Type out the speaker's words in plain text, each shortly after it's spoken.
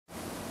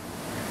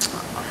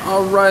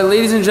Alright,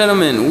 ladies and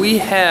gentlemen, we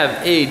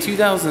have a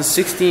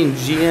 2016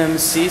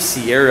 GMC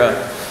Sierra.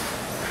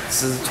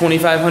 This is a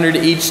 2500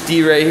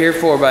 HD right here,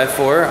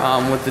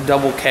 4x4, with the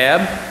double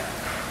cab.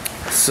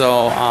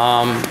 So,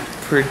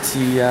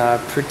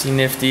 pretty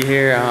nifty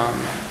here.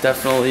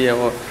 Definitely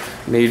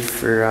made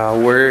for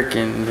work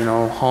and, you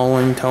know,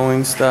 hauling,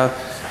 towing stuff.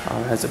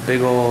 Has a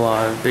big old,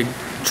 big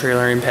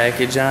trailering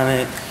package on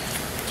it.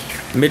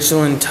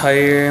 Michelin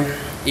tire,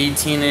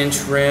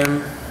 18-inch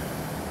rim.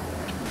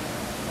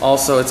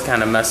 Also, it's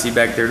kind of messy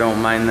back there,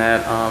 don't mind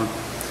that.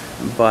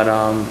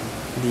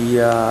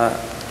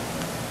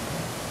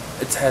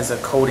 It has a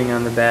coating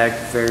on the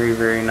back,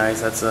 very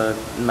nice. That's a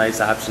nice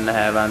option to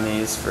have on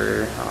these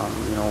for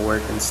you know,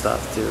 work and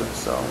stuff too,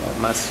 so it won't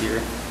mess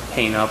your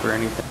paint up or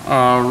anything.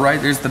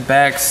 Right, there's the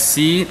back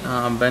seat,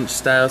 bench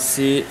style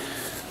seat.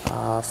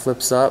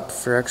 Flips up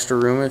for extra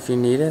room if you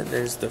need it.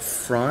 There's the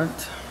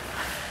front.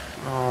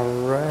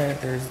 Alright,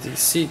 there's the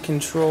seat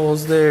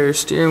controls there,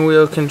 steering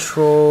wheel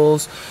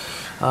controls.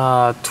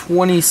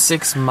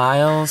 26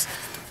 miles.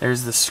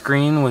 There's the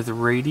screen with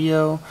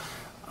radio.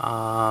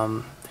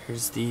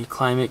 There's the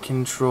climate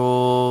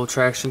control,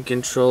 traction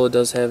control. It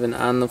does have an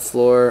on the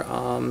floor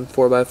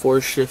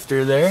 4x4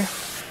 shifter there.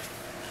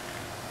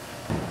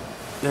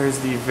 There's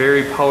the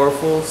very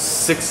powerful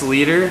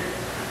 6-liter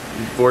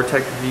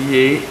Vortec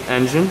V8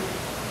 engine.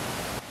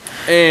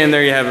 And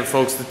there you have it,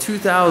 folks, the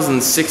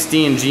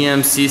 2016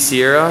 GMC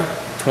Sierra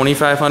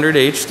 2500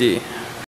 HD.